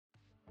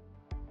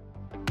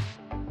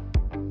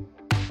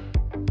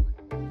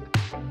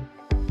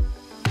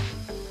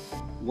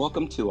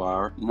Welcome to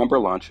our Number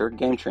Launcher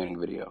game training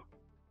video.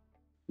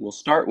 We'll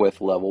start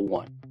with Level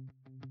 1.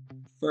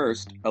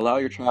 First, allow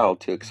your child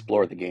to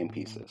explore the game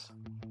pieces.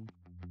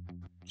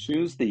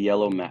 Choose the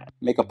yellow mat.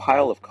 Make a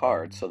pile of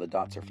cards so the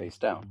dots are face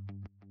down.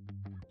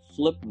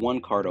 Flip one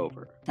card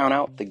over. Count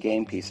out the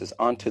game pieces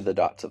onto the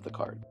dots of the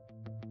card.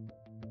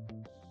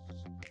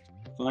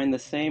 Find the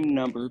same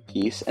number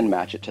piece and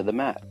match it to the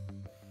mat.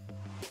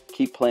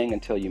 Keep playing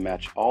until you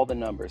match all the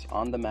numbers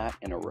on the mat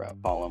in a row,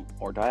 column,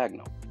 or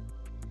diagonal.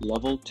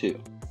 Level 2.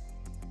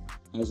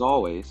 As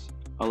always,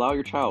 allow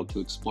your child to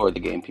explore the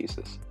game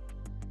pieces.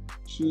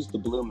 Choose the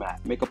blue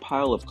mat. Make a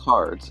pile of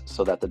cards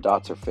so that the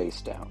dots are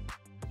face down.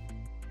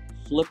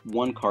 Flip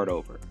one card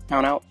over.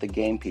 Count out the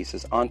game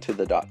pieces onto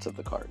the dots of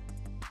the card.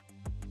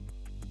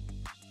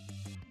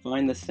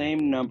 Find the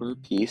same number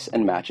piece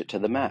and match it to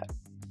the mat.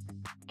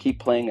 Keep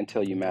playing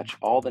until you match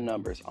all the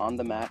numbers on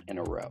the mat in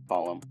a row,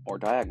 column, or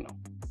diagonal.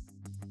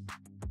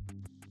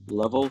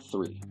 Level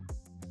 3.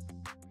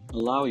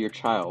 Allow your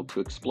child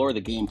to explore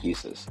the game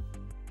pieces.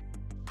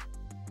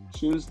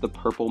 Choose the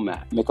purple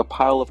mat. Make a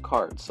pile of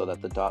cards so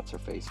that the dots are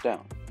face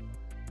down.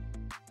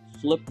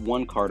 Flip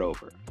one card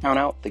over. Count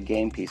out the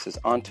game pieces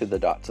onto the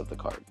dots of the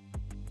card.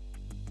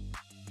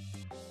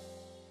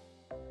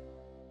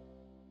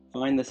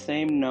 Find the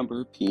same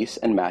number piece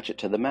and match it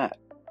to the mat.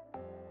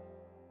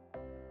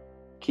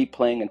 Keep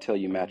playing until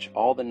you match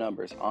all the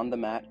numbers on the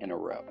mat in a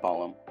row,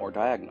 column, or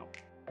diagonal.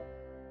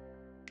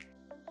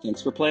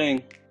 Thanks for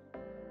playing.